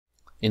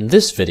In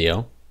this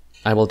video,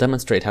 I will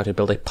demonstrate how to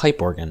build a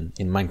pipe organ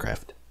in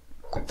Minecraft.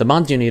 The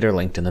mods you need are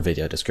linked in the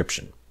video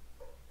description.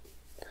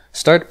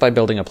 Start by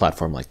building a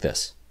platform like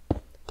this.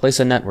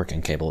 Place a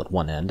networking cable at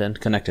one end and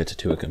connect it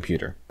to a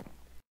computer.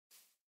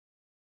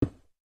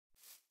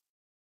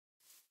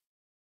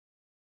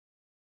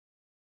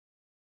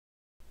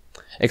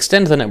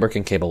 Extend the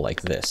networking cable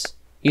like this.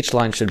 Each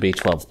line should be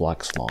 12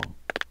 blocks long.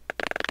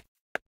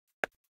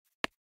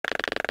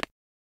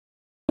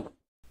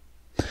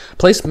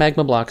 Place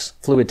magma blocks,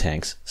 fluid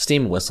tanks,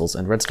 steam whistles,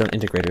 and redstone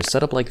integrators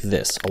set up like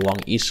this along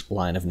each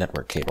line of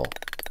network cable.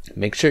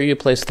 Make sure you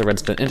place the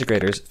redstone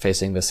integrators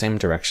facing the same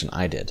direction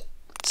I did.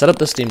 Set up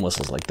the steam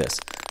whistles like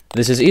this.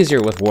 This is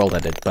easier with World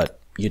Edit,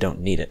 but you don't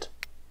need it.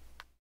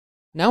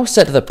 Now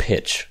set the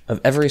pitch of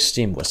every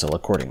steam whistle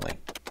accordingly.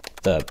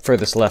 The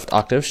furthest left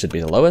octave should be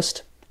the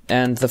lowest,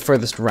 and the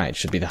furthest right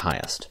should be the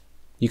highest.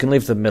 You can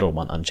leave the middle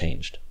one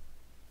unchanged.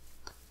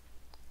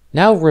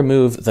 Now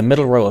remove the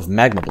middle row of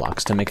magma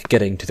blocks to make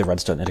getting to the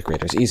redstone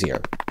integrators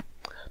easier.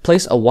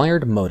 Place a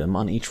wired modem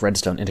on each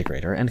redstone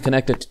integrator and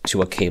connect it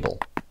to a cable.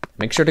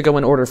 Make sure to go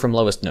in order from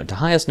lowest note to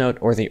highest note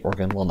or the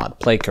organ will not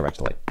play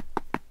correctly.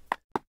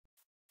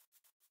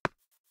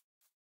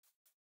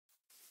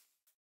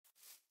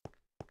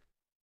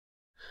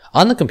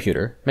 On the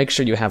computer, make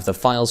sure you have the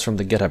files from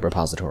the GitHub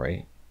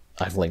repository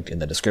I've linked in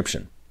the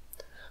description.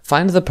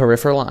 Find the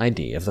peripheral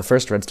ID of the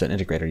first redstone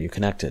integrator you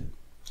connected.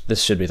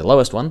 This should be the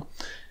lowest one,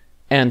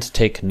 and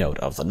take note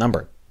of the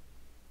number.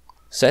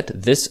 Set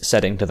this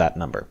setting to that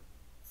number.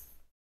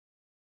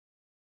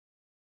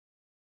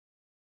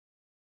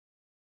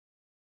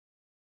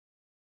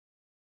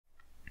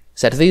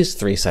 Set these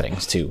three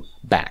settings to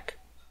back.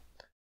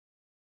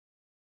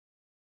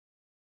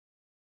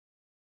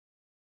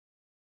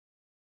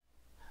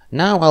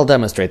 Now I'll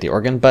demonstrate the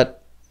organ,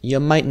 but you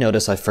might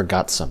notice I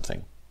forgot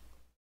something.